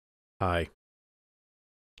Hi,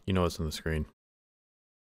 you know what's on the screen.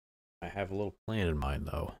 I have a little plan in mind,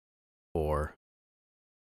 though, for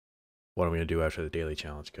what I'm going to do after the daily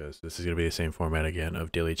challenge, because this is going to be the same format again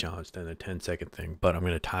of daily challenge, then a 10-second thing, but I'm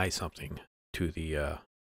going to tie something to the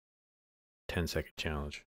 10-second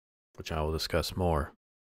challenge, which I will discuss more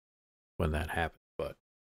when that happens. But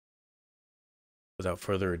without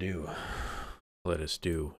further ado, let us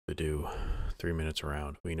do the do. 3 minutes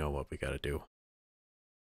around. We know what we got to do.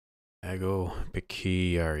 Ago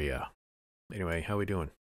Pikiaria. Anyway, how we doing?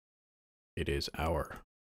 It is our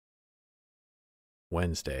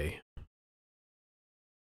Wednesday.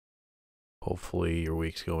 Hopefully your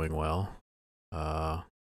week's going well. Uh,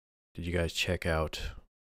 did you guys check out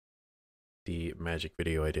the magic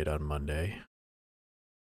video I did on Monday?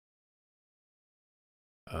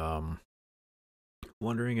 Um,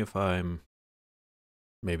 Wondering if I'm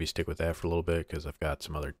maybe stick with that for a little bit because I've got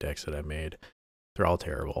some other decks that I made. They're all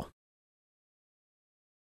terrible.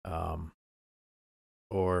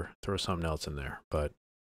 Or throw something else in there. But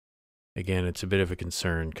again, it's a bit of a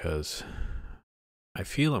concern because I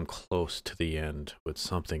feel I'm close to the end with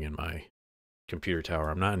something in my computer tower.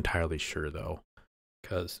 I'm not entirely sure though,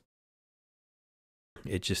 because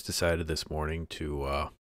it just decided this morning to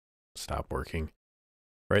stop working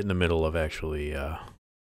right in the middle of actually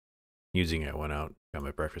using it. Went out, got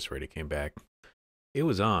my breakfast ready, came back. It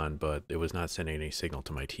was on, but it was not sending any signal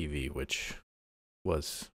to my TV, which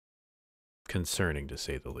was concerning to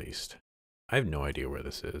say the least. I have no idea where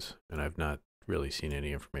this is, and I've not really seen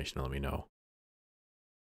any information to let me know.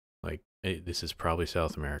 Like, this is probably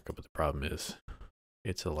South America, but the problem is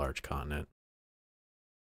it's a large continent.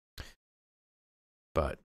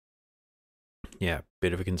 But yeah,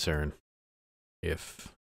 bit of a concern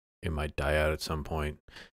if it might die out at some point,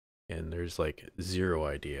 and there's like zero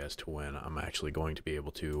idea as to when I'm actually going to be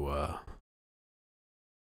able to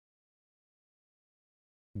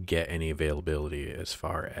get any availability as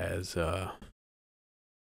far as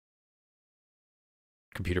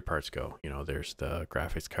computer parts go. You know, there's the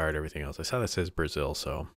graphics card, everything else. I saw that says Brazil,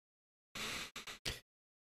 so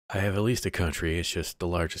I have at least a country. It's just the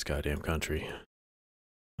largest goddamn country.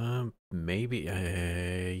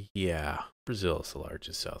 Maybe, yeah, Brazil is the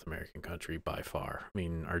largest South American country by far. I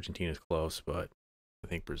mean, Argentina's close, but I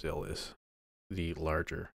think Brazil is the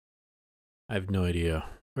larger. I have no idea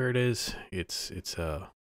where it is. It's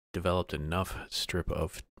developed enough strip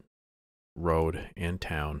of road and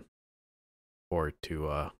town for it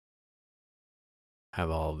to have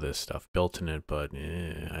all of this stuff built in it, but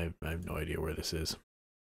I have no idea where this is.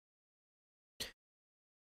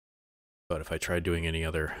 But if I tried doing any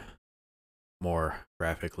other more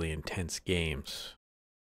graphically intense games,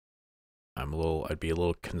 I'd be a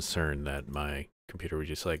little concerned that my computer would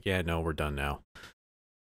just like, yeah, no, we're done now.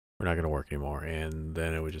 We're not going to work anymore. And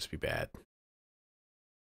then it would just be bad.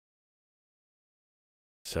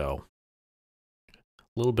 So a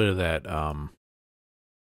little bit of that,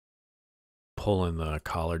 pulling the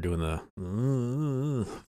collar, doing the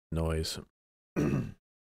noise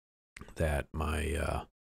that my,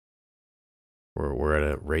 we're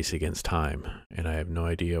at a race against time, and I have no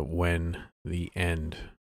idea when the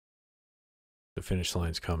finish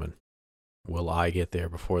line's coming. Will I get there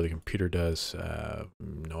before the computer does?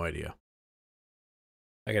 No idea.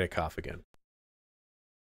 I got a cough again.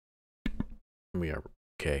 We are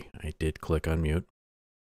okay. I did click on mute.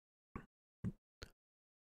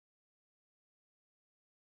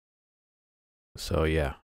 So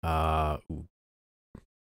yeah.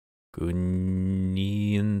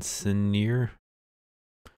 Guniensenir.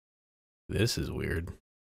 This is weird.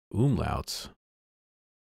 Umlauts.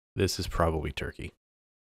 This is probably Turkey.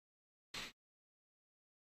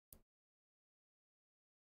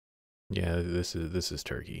 Yeah, this is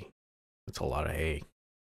Turkey. That's a lot of hay.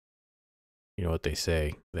 You know what they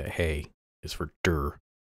say? That hay is for dur.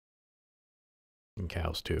 And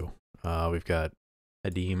cows too. We've got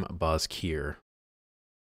Adim Bazkir.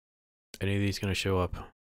 Any of these gonna show up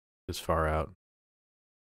this far out?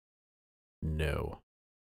 No.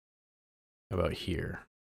 How about here?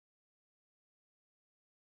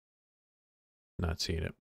 Not seeing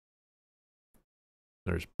it.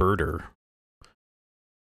 There's Birder,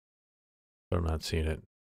 but I'm not seeing it.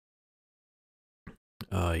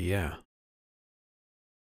 Yeah.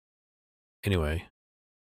 Anyway,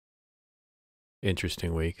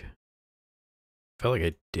 interesting week. Felt like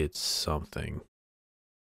I did something.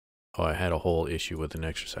 Oh, I had a whole issue with an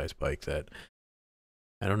exercise bike that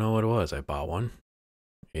I don't know what it was. I bought one.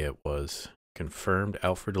 It was confirmed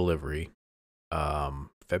out for delivery.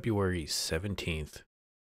 February 17th.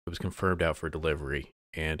 It was confirmed out for delivery,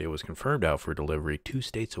 and it was confirmed out for delivery 2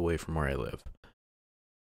 states away from where I live.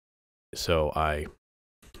 So I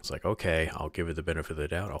was like, okay, I'll give it the benefit of the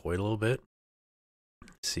doubt. I'll wait a little bit,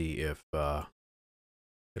 see if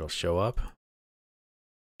it'll show up.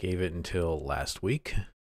 Gave it until last week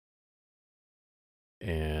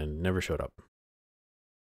and never showed up.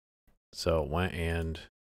 So went and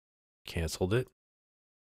canceled it.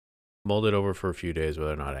 Mulled it over for a few days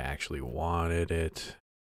whether or not I actually wanted it.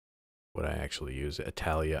 Would I actually use it?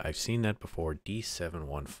 Italia. I've seen that before.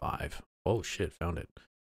 D715. Oh shit, found it.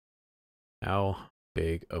 How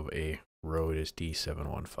big of a road is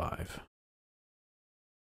D715?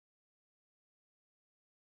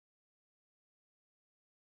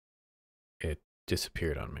 It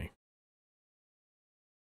disappeared on me.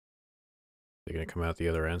 They're going to come out the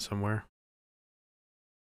other end somewhere?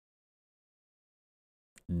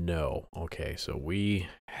 No. Okay, so we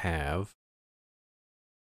have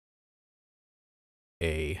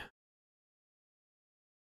a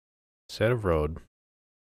set of road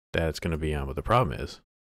that it's going to be on, but the problem is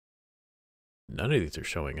none of these are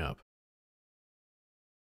showing up.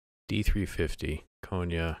 D350,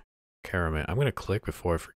 Konya, Karaman. I'm going to click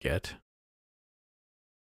before I forget.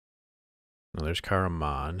 No, there's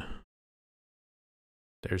Karaman.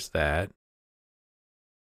 There's that.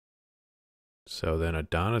 So then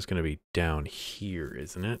Adana's going to be down here,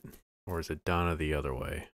 isn't it? Or is Adana the other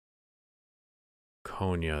way?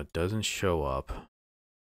 Konya doesn't show up.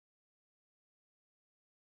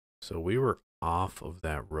 So we were off of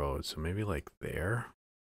that road. So maybe like there.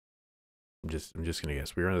 I'm just going to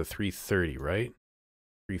guess. We were on the 330, right?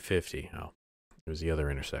 350. Oh, it was the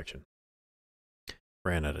other intersection.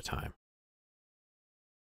 Ran out of time.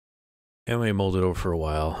 Anyway, molded over for a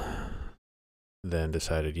while. Then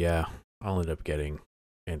decided, yeah, I'll end up getting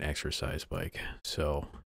an exercise bike. So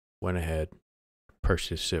went ahead,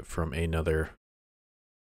 purchased it from another.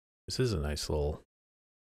 This is a nice little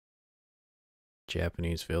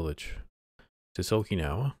Japanese village. Is this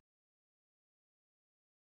Okinawa?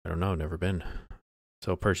 I don't know, never been.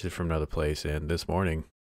 So purchased it from another place, and this morning,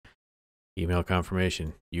 email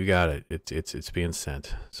confirmation. You got it. It's being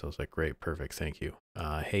sent. So I was like, great, perfect, thank you.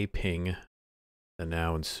 Hey Ping, the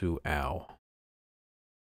now and Su Ao.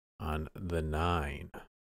 On the 9.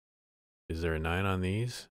 Is there a 9 on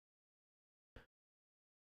these?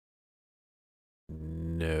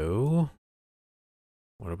 No.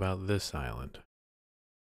 What about this island?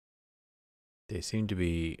 They seem to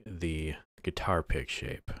be the guitar pick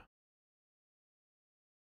shape.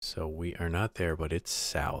 So we are not there, but it's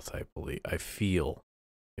south, I believe. I feel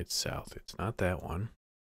it's south. It's not that one.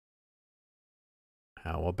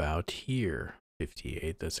 How about here?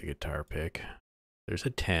 58, that's a guitar pick. There's a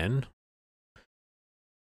 10.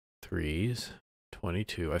 3s.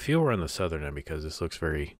 22. I feel we're on the southern end because this looks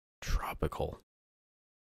very tropical.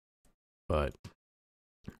 But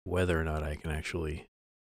whether or not I can actually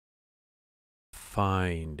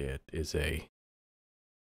find it is a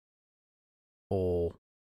whole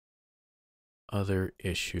other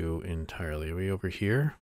issue entirely. Are we over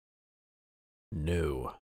here?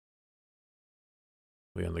 No.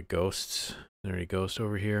 We on the ghosts? Is there any ghost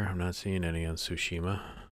over here? I'm not seeing any on Tsushima.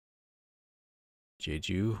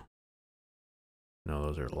 Jeju? No,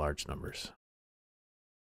 those are large numbers.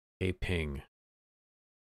 A ping.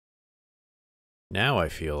 Now I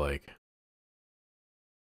feel like.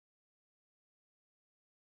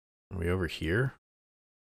 Are we over here?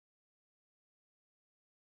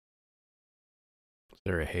 Is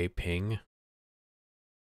there a hey ping?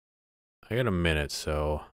 I got a minute,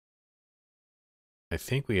 so I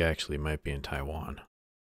think we actually might be in Taiwan.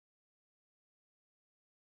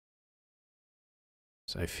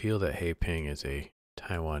 So I feel that hey ping is a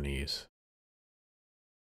Taiwanese.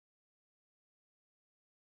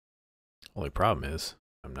 Only problem is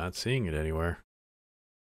I'm not seeing it anywhere.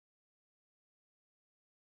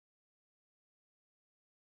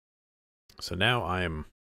 So now I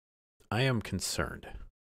am concerned.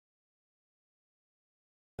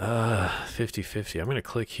 50-50. I'm gonna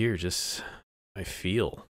click here. Just I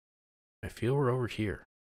feel we're over here.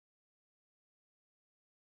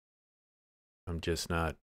 I'm just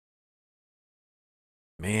not.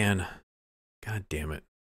 Man, god damn it.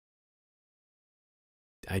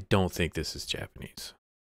 I don't think this is Japanese.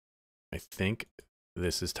 I think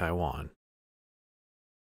this is Taiwan.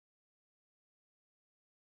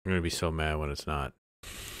 I'm gonna be so mad when it's not.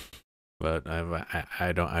 But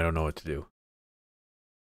I don't know what to do.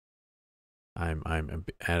 I'm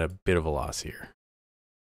at a bit of a loss here.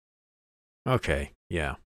 Okay,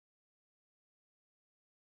 yeah.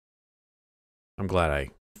 I'm glad I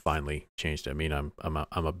finally changed it. I mean, I'm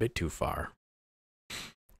a bit too far.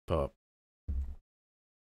 But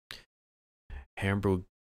Hamburger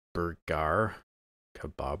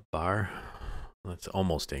Kebab bar. That's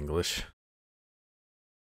almost English.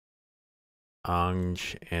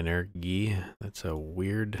 Ange Energie. That's a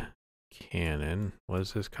weird cannon. What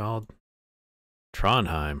is this called?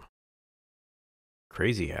 Trondheim.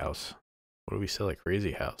 Crazy House. What do we sell at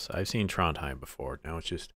Crazy House? I've seen Trondheim before. Now it's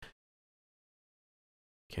just,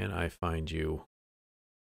 can I find you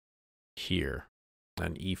here?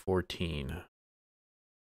 An E14.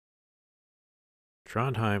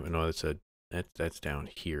 Trondheim. No, that's down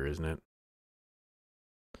here, isn't it?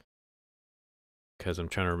 Because I'm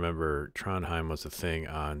trying to remember, Trondheim was a thing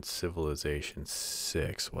on Civilization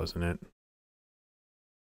 6, wasn't it?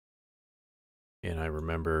 And I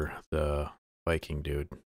remember the Viking dude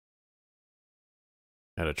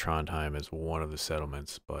had a Trondheim as one of the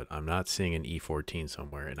settlements, but I'm not seeing an E14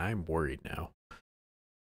 somewhere, and I'm worried now.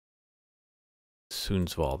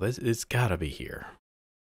 Sundsvall, it's gotta be here.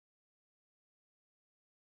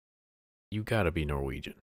 You gotta be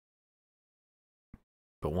Norwegian.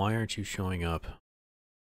 But why aren't you showing up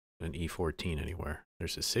an E14 anywhere?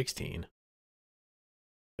 There's a 16.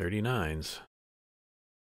 39s.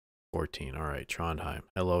 14. All right, Trondheim.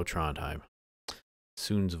 Hello, Trondheim.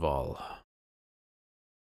 Sundsvall.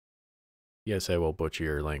 Yes, I will butcher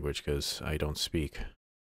your language because I don't speak.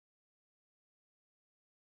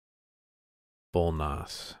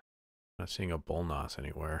 Bolnas. Not seeing a Bolnas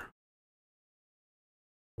anywhere.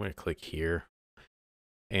 I'm going to click here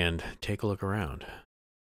and take a look around.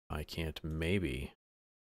 I can't maybe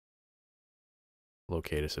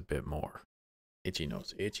locate us a bit more. Itchy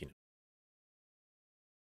nose, itchy nose.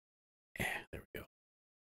 There we go.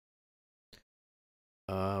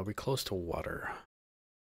 Are we close to water?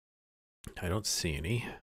 I don't see any.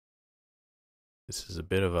 This is a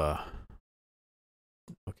bit of a...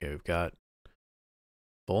 Okay, we've got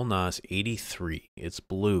Bolnas 83. It's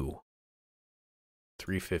blue.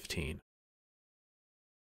 315.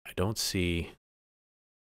 I don't see...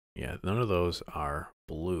 Yeah, none of those are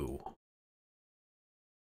blue.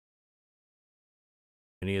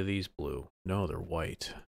 Any of these blue? No, they're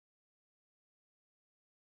white.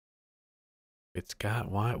 It's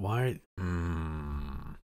got... Why?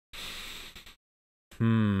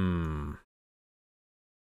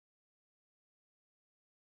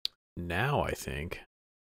 Now I think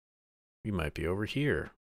we might be over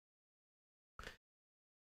here.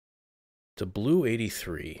 It's a blue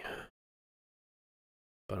 83.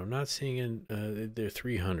 But I'm not seeing in they're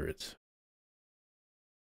 300s.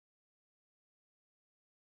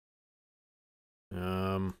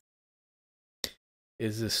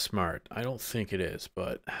 Is this smart? I don't think it is,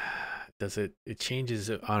 but does it changes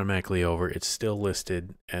it automatically over. It's still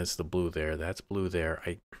listed as the blue there. That's blue there.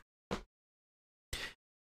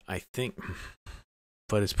 I think,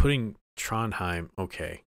 but it's putting Trondheim.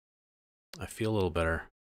 Okay, I feel a little better.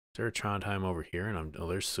 Is there a Trondheim over here? And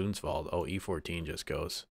there's Sundsvall. Oh, E14 just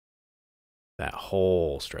goes that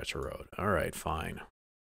whole stretch of road. All right, fine.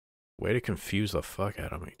 Way to confuse the fuck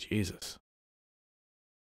out of me, Jesus.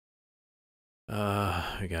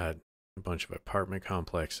 We got a bunch of apartment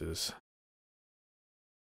complexes.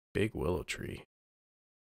 Big willow tree.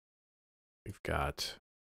 We've got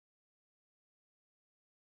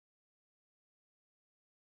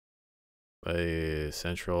a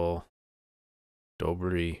central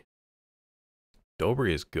Dobry.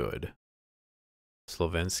 Dobry is good.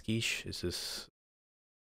 Slovenskish, is this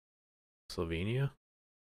Slovenia?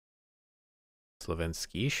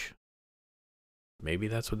 Slovenskish? Maybe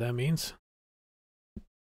that's what that means.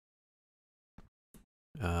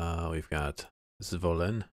 We've got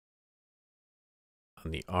Zvolen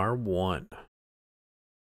on the R1.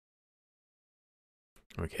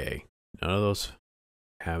 Okay, none of those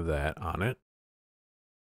have that on it.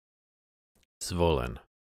 Zvolen.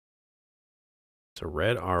 It's a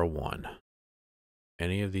red R1.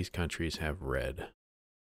 Any of these countries have red?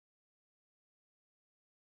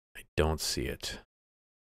 I don't see it.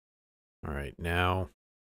 All right, now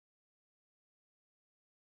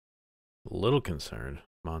a little concerned.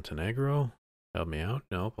 Montenegro, help me out.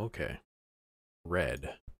 Nope. Okay.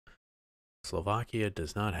 Red. Slovakia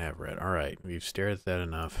does not have red. All right, we've stared at that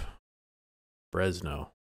enough. Brezno.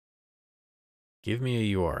 Give me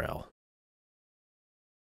a URL.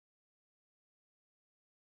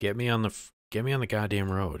 Get me on the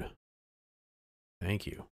goddamn road. Thank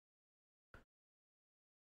you.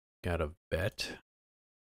 Got a bet.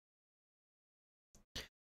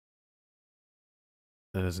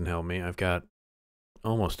 That doesn't help me. I've got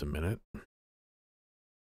almost a minute.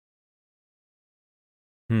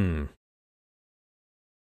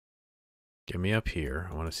 Get me up here.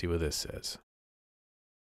 I want to see what this says.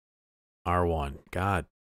 R1. God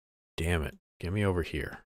damn it. Get me over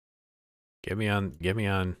here. Get me on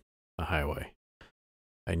the highway.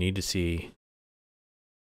 I need to see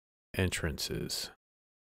entrances.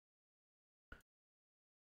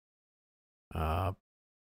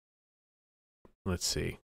 Let's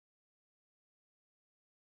see.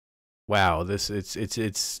 Wow, I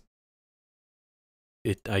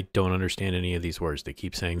don't understand any of these words. They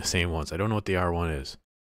keep saying the same ones. I don't know what the R1 is.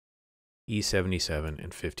 E77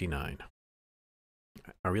 and 59.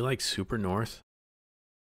 Are we like super north?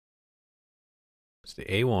 It's the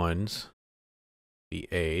A1s, the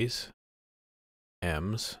A's,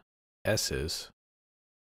 M's, S's.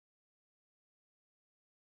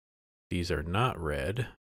 These are not red.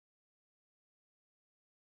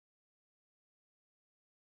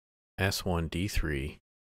 S1D3.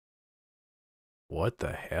 What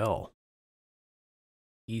the hell?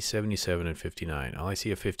 E77 and 59. Oh, I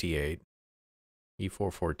see a 58.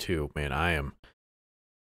 E442. Man, I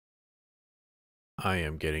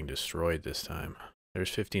am getting destroyed this time. There's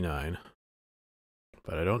 59.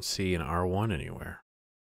 But I don't see an R1 anywhere.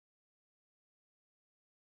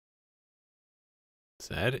 Is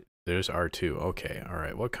that it? There's R2. Okay, all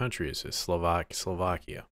right. What country is this?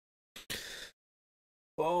 Slovakia.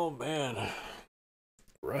 Oh, man.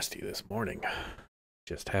 Rusty this morning.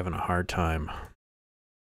 Just having a hard time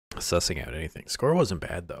sussing out anything. Score wasn't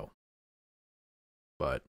bad, though.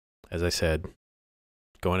 But, as I said,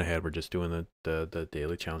 going ahead, we're just doing the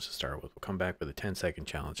daily challenge to start with. We'll come back with a 10-second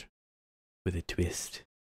challenge with a twist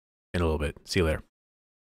in a little bit. See you later.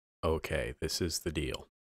 Okay, this is the deal.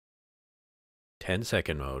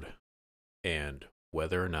 10-second mode, and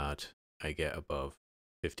whether or not I get above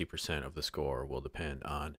 50% of the score will depend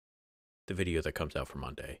on the video that comes out for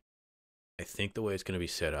Monday. I think the way it's going to be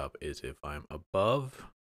set up is if I'm above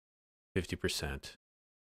 50%,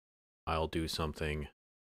 I'll do something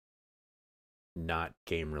not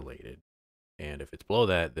game related. And if it's below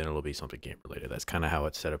that, then it'll be something game related. That's kind of how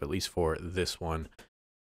it's set up, at least for this one.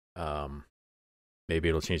 Maybe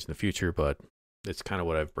it'll change in the future, but it's kind of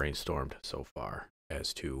what I've brainstormed so far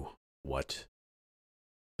as to what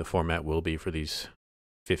the format will be for these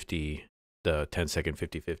the 10-second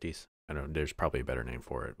 50-50s. I don't know, there's probably a better name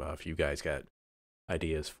for it. If you guys got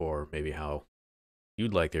ideas for maybe how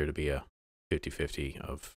you'd like there to be a 50-50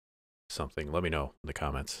 of something, let me know in the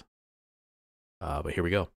comments. But here we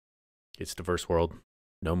go. It's Diverse World.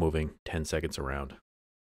 No moving. 10 seconds around.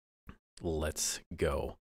 Let's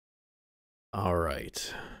go. All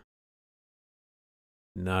right.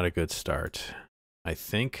 Not a good start. I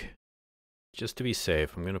think, just to be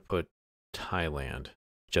safe, I'm going to put Thailand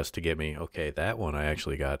just to get me. Okay, that one I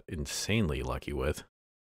actually got insanely lucky with.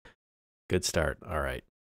 Good start. All right.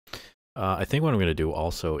 I think what I'm going to do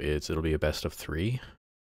also is it'll be a best of 3.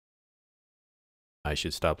 I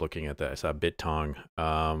should stop looking at that. I saw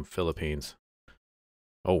Bitong, Philippines.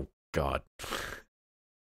 Oh, God.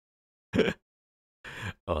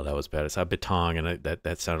 Oh, that was bad. I saw Bitong, and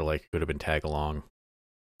that sounded like it could have been Tagalog,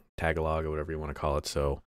 or whatever you want to call it.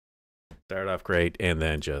 So, started off great, and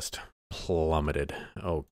then just plummeted.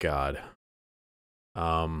 Oh, God.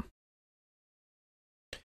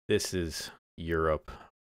 This is Europe,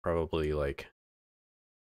 probably like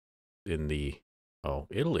in the,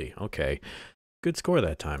 Italy. Okay. Good score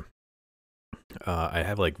that time. I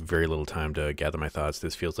have like very little time to gather my thoughts.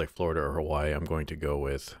 This feels like Florida or Hawaii. I'm going to go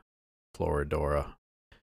with Floridora.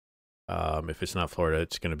 If it's not Florida,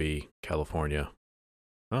 it's going to be California.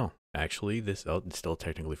 Oh, actually, it's still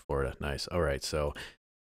technically Florida. Nice. All right, so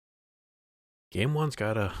game 1's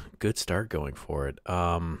got a good start going for it.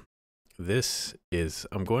 This is,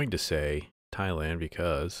 I'm going to say Thailand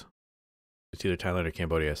because it's either Thailand or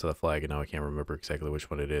Cambodia. I saw the flag, and now I can't remember exactly which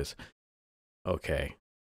one it is. Okay.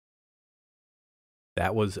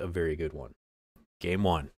 That was a very good one. Game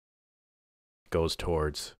 1 goes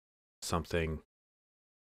towards something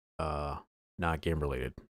not game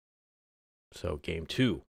related. So game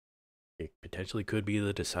 2, it potentially could be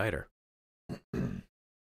the decider.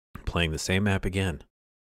 Playing the same map again.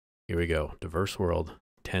 Here we go. Diverse World,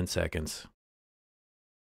 10 seconds.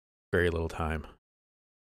 Very little time.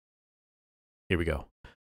 Here we go.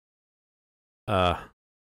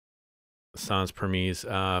 Sans permis.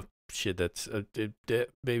 Shit, that's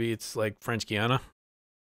maybe it's like French Guiana.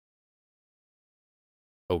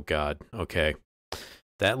 Oh, God. Okay.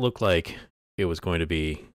 That looked like it was going to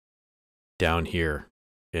be down here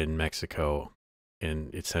in Mexico,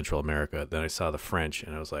 in Central America. Then I saw the French,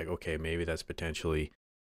 and I was like, okay, maybe that's potentially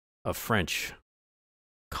a French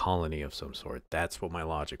colony of some sort. That's what my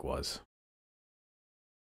logic was.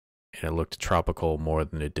 And it looked tropical more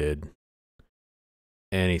than it did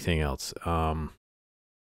anything else. God,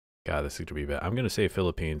 this is going to be bad. I'm going to say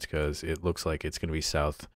Philippines because it looks like it's going to be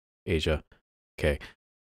south Asia. Okay,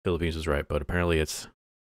 Philippines was right, but apparently it's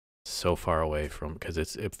so far away from, because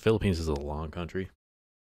Philippines is a long country.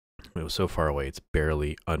 It was so far away, it's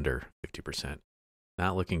barely under 50%.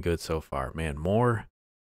 Not looking good so far. Man, more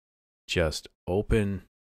just open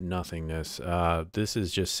nothingness. This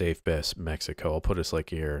is just safe best Mexico. I'll put us like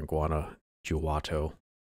here in Guanajuato.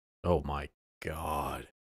 Oh my god.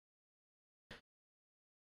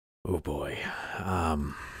 Oh boy.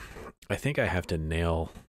 I think I have to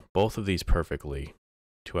nail both of these perfectly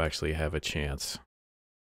to actually have a chance.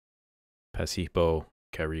 Pacifico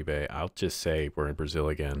Caribe. I'll just say we're in Brazil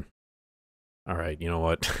again. All right, you know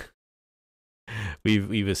what?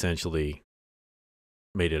 we've essentially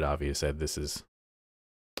made it obvious that this is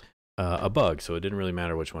a bug, so it didn't really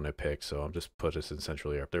matter which one I picked. So I'm just put us in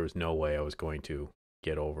Central Europe. There was no way I was going to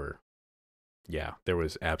get over. Yeah, there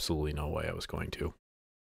was absolutely no way I was going to,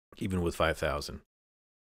 even with 5,000,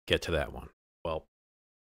 get to that one. Well,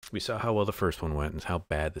 we saw how well the first one went and how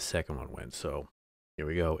bad the second one went. So here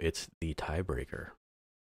we go. It's the tiebreaker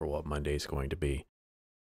for what Monday's going to be.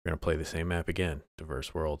 We're going to play the same map again.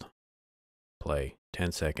 Diverse world. Play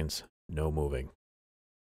 10 seconds. No moving.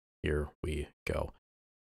 Here we go.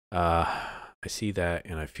 I see that,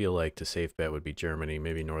 and I feel like the safe bet would be Germany,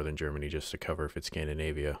 maybe northern Germany, just to cover if it's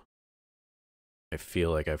Scandinavia. I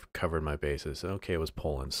feel like I've covered my bases. Okay, it was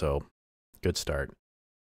Poland, so good start.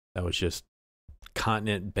 That was just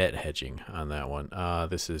continent bet hedging on that one.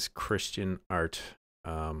 This is Christian art.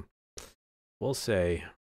 We'll say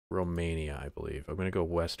Romania, I believe. I'm going to go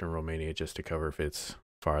Western Romania just to cover if it's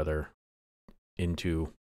farther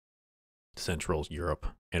into Central Europe.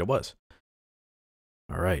 And it was.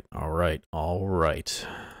 All right.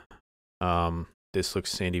 This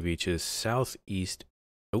looks sandy beaches, Southeast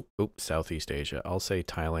Asia. I'll say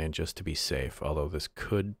Thailand just to be safe, although this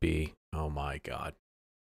could be, oh my God.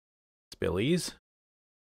 It's Belize?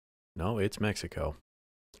 No, it's Mexico.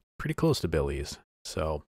 Pretty close to Belize.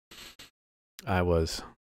 So I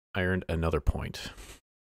earned another point.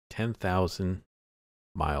 10,000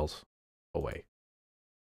 miles away.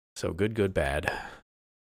 So good, bad.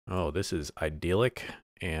 Oh, this is idyllic,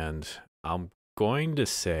 and I'm going to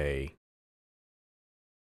say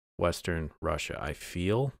Western Russia. I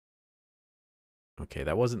feel okay.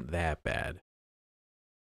 That wasn't that bad.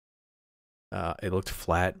 It looked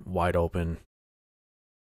flat, wide open.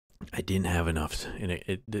 I didn't have enough in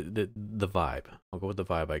it. The vibe. I'll go with the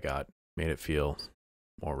vibe I got. Made it feel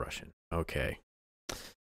more Russian. Okay.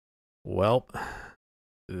 Well,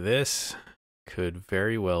 this could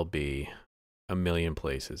very well be a million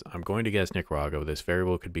places. I'm going to guess Nicaragua. This very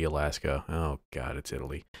well could be Alaska. Oh God, it's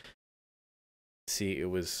Italy. See,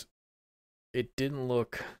 it didn't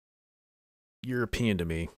look European to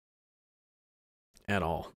me at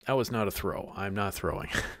all. That was not a throw. I'm not throwing.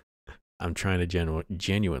 I'm trying to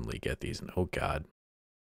genuinely get these. And oh God,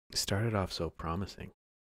 it started off so promising.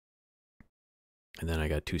 And then I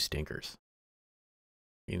got two stinkers.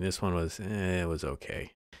 I mean, this one was, it was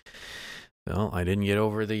okay. Well, I didn't get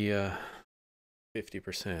over the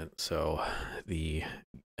 50%. So a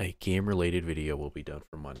game-related video will be done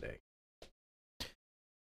for Monday.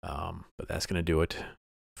 But that's going to do it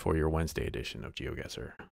for your Wednesday edition of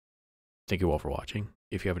Geoguessr. Thank you all for watching.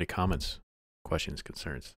 If you have any comments, questions,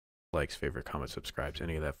 concerns, likes, favorite, comments, subscribes,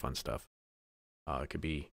 any of that fun stuff, it could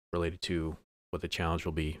be related to what the challenge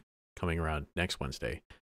will be coming around next Wednesday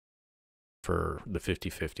for the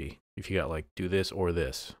 50-50. If you got like do this or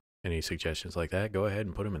this, any suggestions like that, go ahead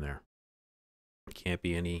and put them in there. It can't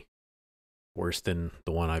be any worse than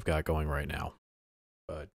the one I've got going right now.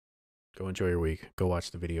 But go enjoy your week. Go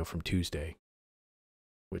watch the video from Tuesday,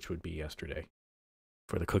 which would be yesterday,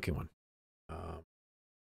 for the cooking one.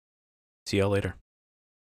 See y'all later.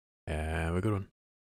 Have a good one.